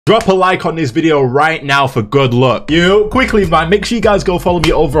Drop a like on this video right now for good luck. Quickly, man, make sure you guys go follow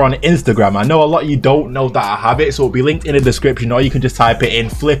me over on Instagram. I know a lot of you don't know that I have it, so it'll be linked in the description, or you can just type it in,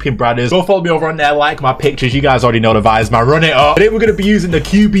 Flipping Braderz. Go follow me over on there, like my pictures. You guys already know the vibes, man. Run it up. Today we're going to be using the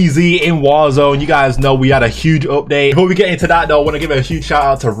QBZ in Warzone. You guys know we had a huge update. Before we get into that, though, I want to give a huge shout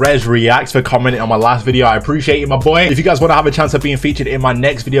out to Rez Reacts for commenting on my last video. I appreciate you, my boy. If you guys want to have a chance of being featured in my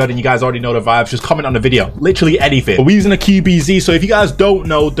next video, then you guys already know the vibes. Just comment on the video. Literally anything. But we're using a QBZ, so if you guys don't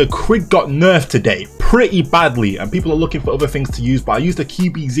know, the Krig got nerfed today pretty badly and people are looking for other things to use, but I used the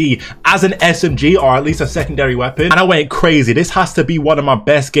QBZ as an SMG, or at least a secondary weapon, and I went crazy. This has to be one of my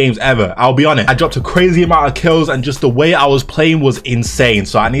best games ever. I'll be honest, I dropped a crazy amount of kills and just the way I was playing was insane.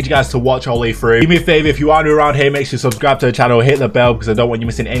 So I need you guys to watch all the way through. Do me a favor, if you are new around here, make sure you subscribe to the channel, hit the bell, because I don't want you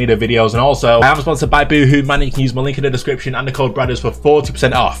missing any of the videos. And also, I am sponsored by Boohoo, man. You can use my link in the description and the code Braderz for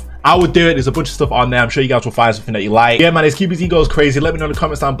 40% off. I would do it. There's a bunch of stuff on there. I'm sure you guys will find something that you like. Yeah, man, this QBZ goes crazy. Let me know in the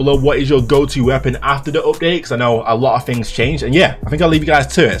comments down below what is your go-to weapon after the update, because I know a lot of things changed. And yeah, I think I'll leave you guys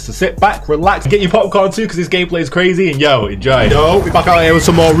to it. So sit back, relax, get your popcorn too, because this gameplay is crazy. And yo, enjoy. Yo, we're back out here with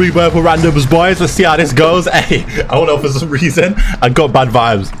some more Rebirth with randoms, boys. Let's see how this goes. Hey, I don't know, for some reason I got bad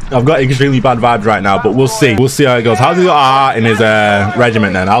vibes. I've got extremely bad vibes right now, but we'll see. We'll see how it goes. How's he got in his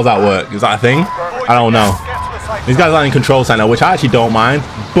regiment then? How's that work? Is that a thing? I don't know. These guys are in control center, which I actually don't mind,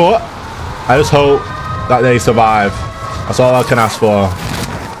 but I just hope that they survive. That's all I can ask for.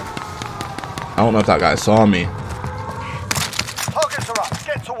 I don't know if that guy saw me. Targets are up.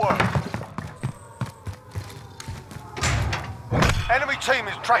 Get to work. Enemy team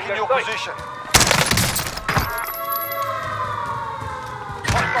is tracking your position.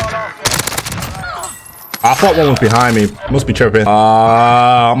 I thought one was behind me. Must be tripping.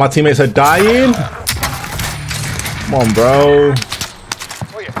 My teammates are dying. Come on, bro.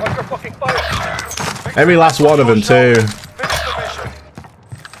 Every last one of them too.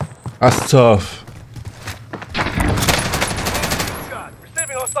 That's tough.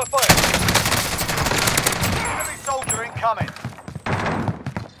 Receiving hostile fire. Enemy soldier incoming.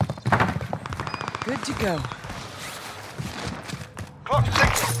 Good to go. Clock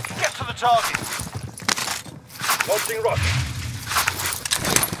ticking. Get to the target. Launching rocket.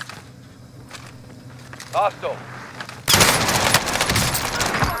 Hostile.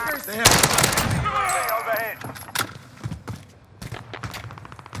 Overhead.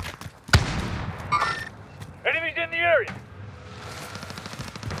 Enemies in the area.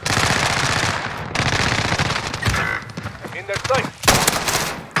 In their sight.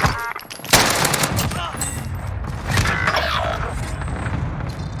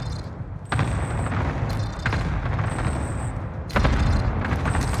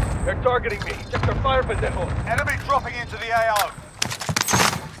 They're targeting me. Check their fire position. Enemy dropping into the AO.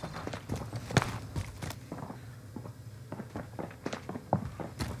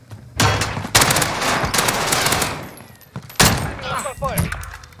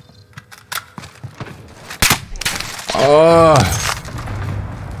 Oh.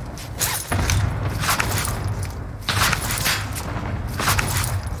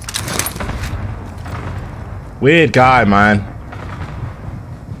 Weird guy, man.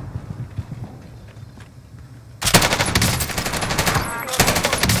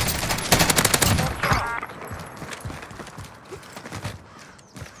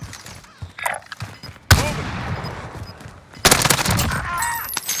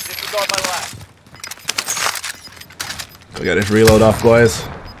 We got this reload off, boys.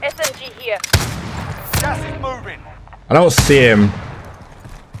 SMG here. Gas is moving. I don't see him.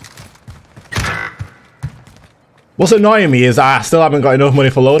 What's annoying me is I still haven't got enough money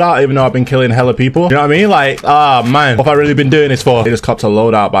for loadout, even though I've been killing hella people. You know what I mean? Like, ah, man, what have I really been doing this for? They just copped a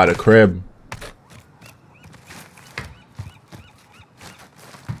loadout by the crib.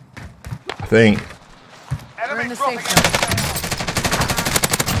 I think. Enemy dropping in.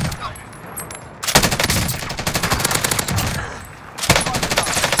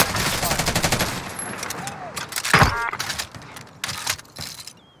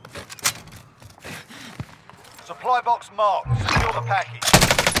 Supply box marked. Secure the package.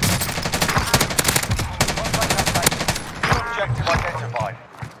 New objective identified.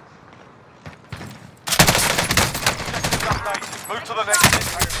 Objectives updated. Move to the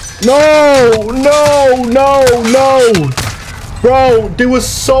next. No. Bro, there was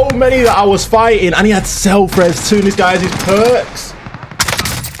so many that I was fighting, and he had self-res too, and this guy has his perks.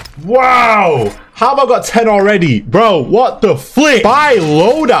 Wow. How have I got 10 already? Bro, what the flip? Buy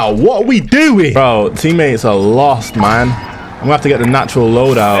loadout. What are we doing? Bro, teammates are lost, man. I'm gonna have to get the natural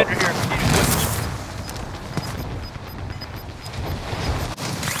loadout.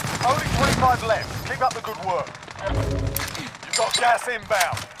 Only 25 left. Keep up the good work. You've got gas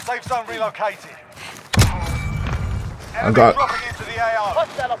inbound. Safe zone relocated. I Enemy got. dropping into the AO.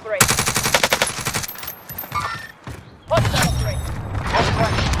 Hostile operator. Hostile operator.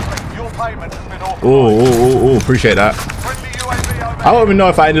 Contract, your payment has been authorized. Oh, appreciate that. Friendly UAV overhead. I don't even know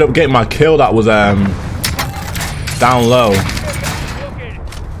if I ended up getting my kill that was down low.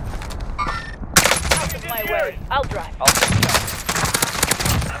 My way. I'll drive.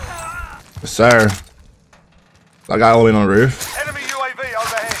 Yes, sir. That guy all the way on the roof. Enemy UAV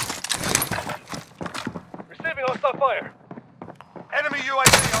overhead. Receiving hostile fire. Enemy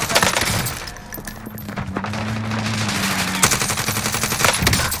UAV overhead.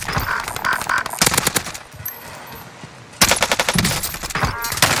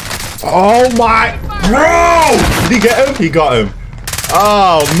 Oh my, bro! Did he get him? He got him.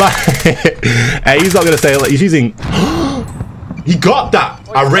 Oh man. Hey, he's not gonna say it. He's using. He got that.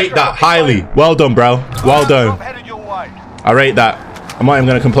 I rate that highly. Well done, bro. Well done. Headed your way. I rate that. I'm not even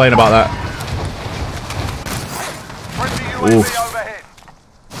gonna complain about that. Friendly UAV Oof. overhead.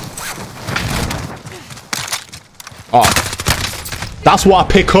 Oh, that's what I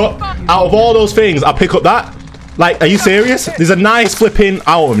pick up. Out of all those things, I pick up that. Like, are you serious? There's a nice flipping.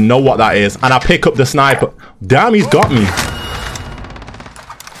 I don't even know what that is, and I pick up the sniper. Damn, he's got me.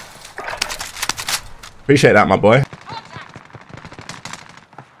 Appreciate that, my boy.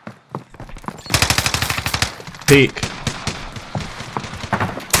 Peek.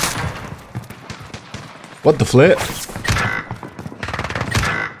 What the flip?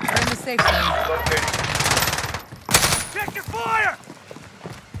 We're in the safe zone. Check your fire!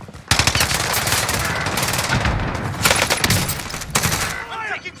 I'm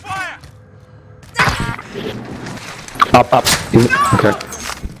taking fire! Up. Okay.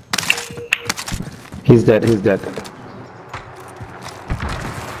 He's dead.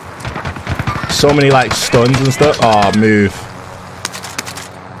 So many like stuns and stuff. Oh, move.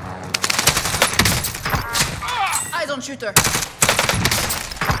 Eyes on shooter.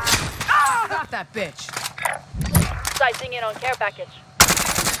 Got that bitch. Sizing in on care package.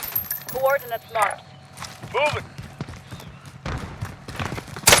 Coordinates marked. Moving!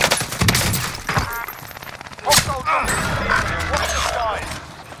 Hostile dropping into the area. Watch the skies.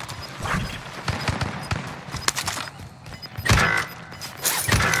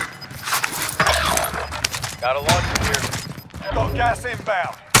 Got a launcher here. Got gas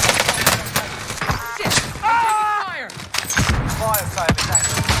inbound. Shit! I'm taking fire! Fire sale is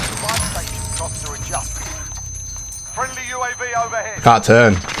active. Fire station costs are adjusted. Friendly UAV overhead. Can't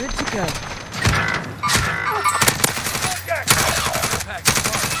turn. Good to go.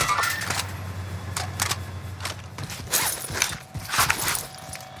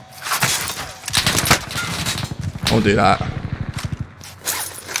 Don't do that.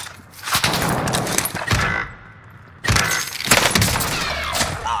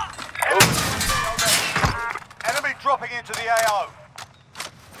 Enemy dropping into the AO.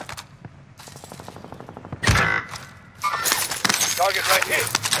 Target right here.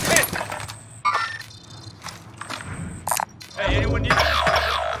 Hit. Hey, anyone need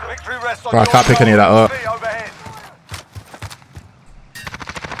victory rests on Bro, I can't pick any of that up. overhead.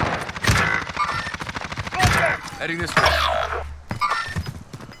 Heading this way.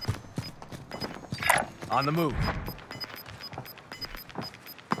 On the move.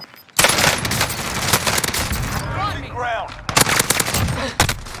 Losing ground.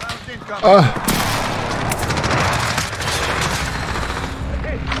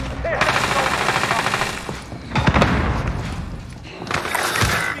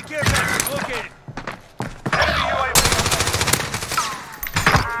 Be careful. Located. Enemy UAV.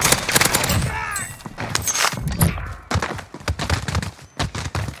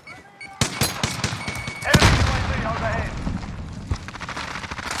 Enemy UAV overhead.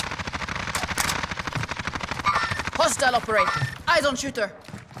 Hostile operator. Eyes on shooter.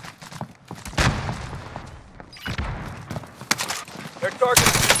 They're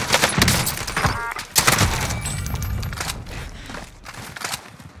targeting.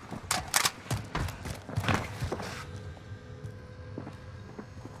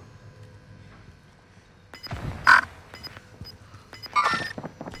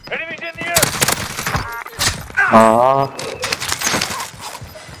 Enemies in the air.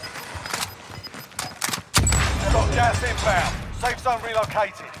 Got gas inbound. Safe zone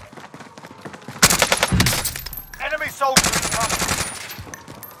relocated. Enemy soldiers incoming.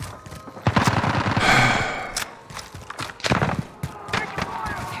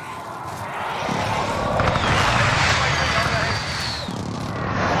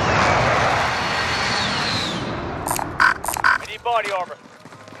 I need body armor.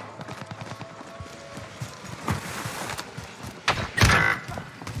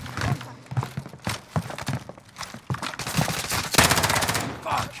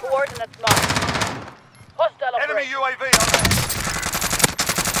 Coordinates marked. Hostile Enemy operation. UAV overhead.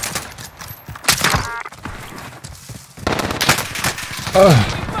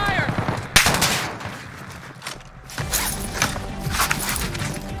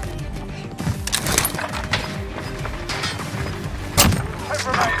 Ten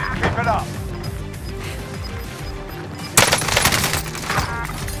remaining. Keep it up.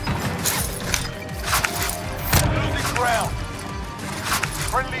 Losing ground.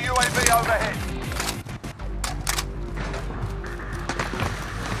 Friendly UAV overhead.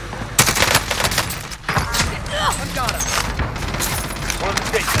 One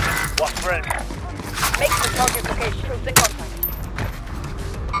stick. Watch friend. Make the target location. Troops in contact.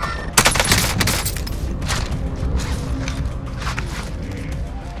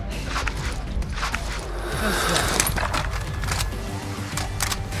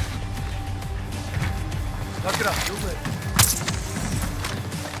 Lock it up. You're ready.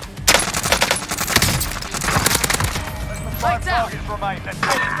 Five targets remain. Let's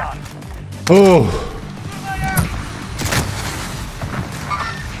get it done. Oh.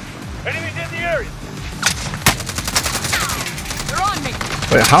 Enemies in the area. They're on me.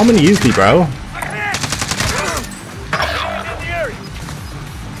 Wait, how many is he, bro? Enemies in the area.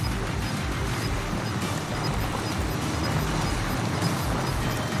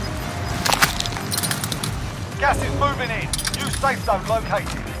 Gas is moving in. New safe zone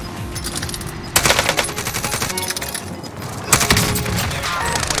located.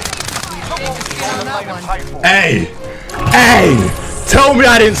 Hey! Hey! Tell me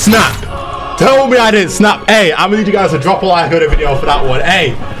I didn't snap! Tell me I didn't snap! Hey, I'm gonna need you guys to drop a like on the video for that one.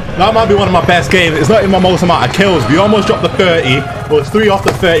 Hey, that might be one of my best games. It's not even my most amount of kills. We almost dropped the 30. It was 3 off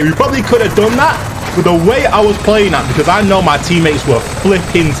the 30. We probably could have done that, but the way I was playing that, because I know my teammates were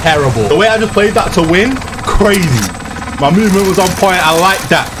flipping terrible. The way I just played that to win, crazy. My movement was on point. I like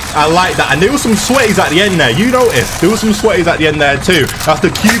that. I like that. And there was some sweaties at the end there. You noticed. There was some sweaties at the end there too. That's the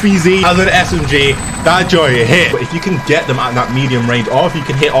QBZ as an SMG. That joy hit. But if you can get them at that medium range, or if you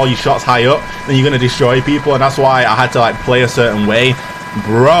can hit all your shots high up, then you're going to destroy people. And that's why I had to like play a certain way.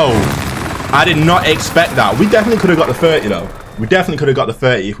 Bro, I did not expect that. We definitely could have got the 30 though. We definitely could have got the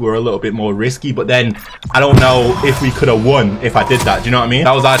 30 if we were a little bit more risky, but then I don't know if we could have won if I did that. Do you know what I mean?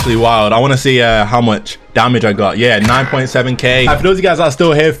 That was actually wild. I want to see how much damage I got. Yeah, 9.7k. For those of you guys that are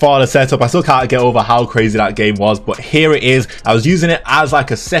still here for the setup, I still can't get over how crazy that game was, but here it is. I was using it as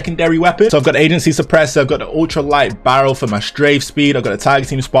like a secondary weapon. So I've got the agency suppressor, I've got the ultra light barrel for my strafe speed, I've got the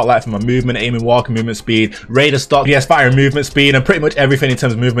targeting spotlight for my movement, aiming, walking, movement speed, radar stock, PS fire movement speed, and pretty much everything in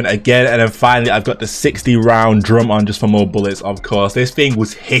terms of movement again. And then finally I've got the 60 round drum on just for more bullets. Of course, this thing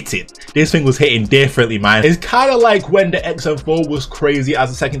was hitting. This thing was hitting differently, man. It's kind of like when the XM4 was crazy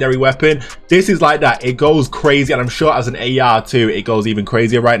as a secondary weapon. This is like that. It goes crazy, and I'm sure as an AR too, it goes even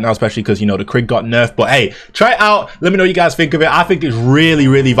crazier right now, especially because, you know, the Krig got nerfed. But hey, try it out. Let me know what you guys think of it. I think it's really,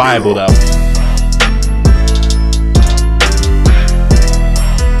 really viable though.